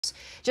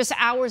Just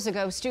hours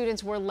ago,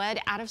 students were led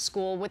out of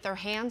school with their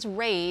hands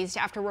raised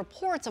after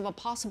reports of a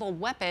possible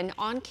weapon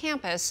on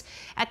campus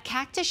at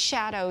Cactus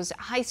Shadows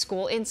High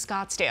School in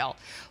Scottsdale.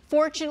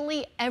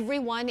 Fortunately,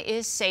 everyone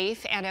is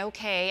safe and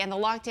okay, and the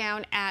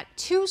lockdown at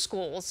 2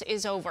 schools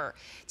is over.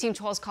 Team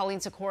 12's Colleen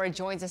Sikora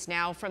joins us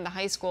now from the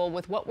high school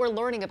with what we're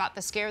learning about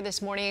the scare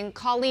this morning.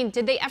 Colleen,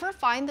 did they ever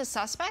find the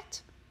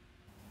suspect?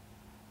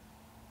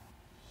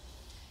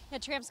 Yeah,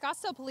 Tramp,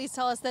 Scottsdale police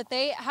tell us that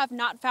they have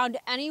not found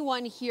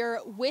anyone here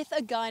with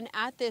a gun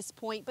at this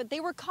point, but they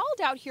were called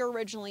out here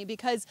originally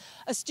because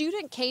a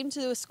student came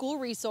to a school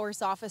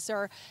resource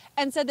officer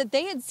and said that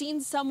they had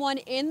seen someone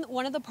in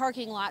one of the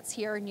parking lots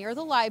here near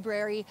the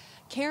library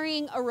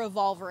carrying a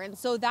revolver. And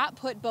so that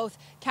put both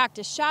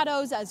Cactus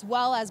Shadows as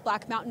well as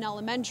Black Mountain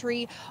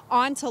Elementary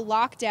onto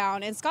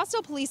lockdown. And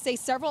Scottsdale police say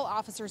several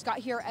officers got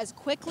here as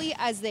quickly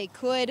as they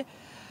could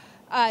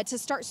to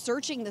start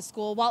searching the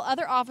school, while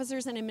other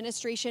officers and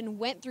administration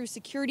went through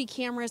security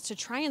cameras to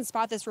try and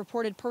spot this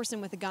reported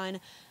person with a gun.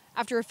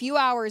 After a few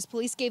hours,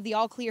 police gave the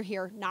all clear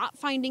here, not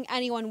finding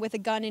anyone with a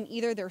gun in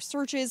either their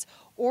searches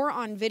or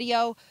on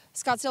video.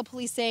 Scottsdale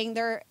police saying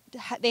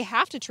they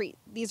have to treat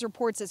these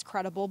reports as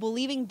credible,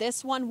 believing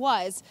this one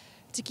was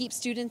to keep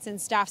students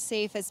and staff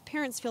safe as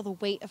parents feel the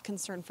weight of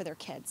concern for their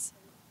kids.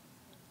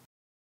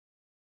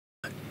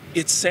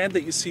 It's sad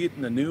that you see it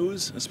in the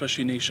news,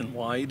 especially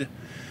nationwide.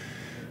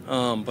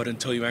 But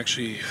until you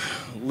actually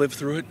live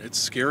through it, it's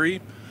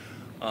scary.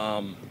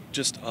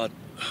 Just a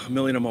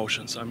million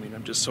emotions. I mean,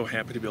 I'm just so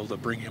happy to be able to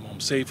bring him home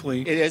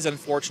safely. It is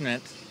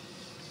unfortunate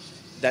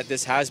that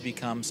this has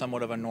become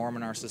somewhat of a norm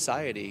in our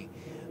society,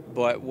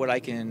 but what I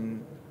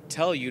can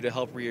tell you to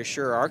help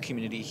reassure our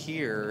community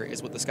here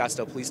is what the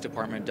Scottsdale Police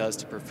Department does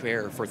to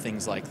prepare for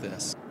things like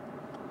this.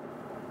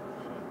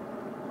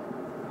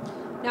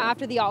 Now,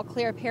 after the all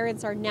clear,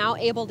 parents are now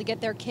able to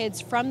get their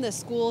kids from the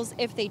schools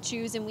if they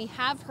choose. And we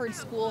have heard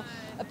school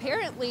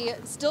apparently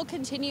still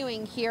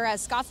continuing here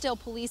as Scottsdale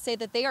police say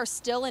that they are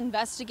still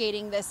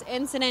investigating this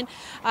incident,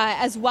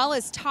 as well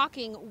as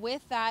talking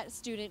with that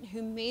student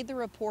who made the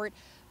report,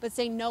 but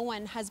say no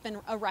one has been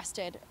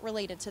arrested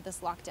related to this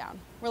lockdown.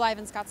 We're live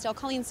in Scottsdale.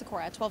 Colleen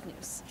Sikora, 12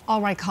 News. All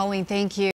right, Colleen, thank you.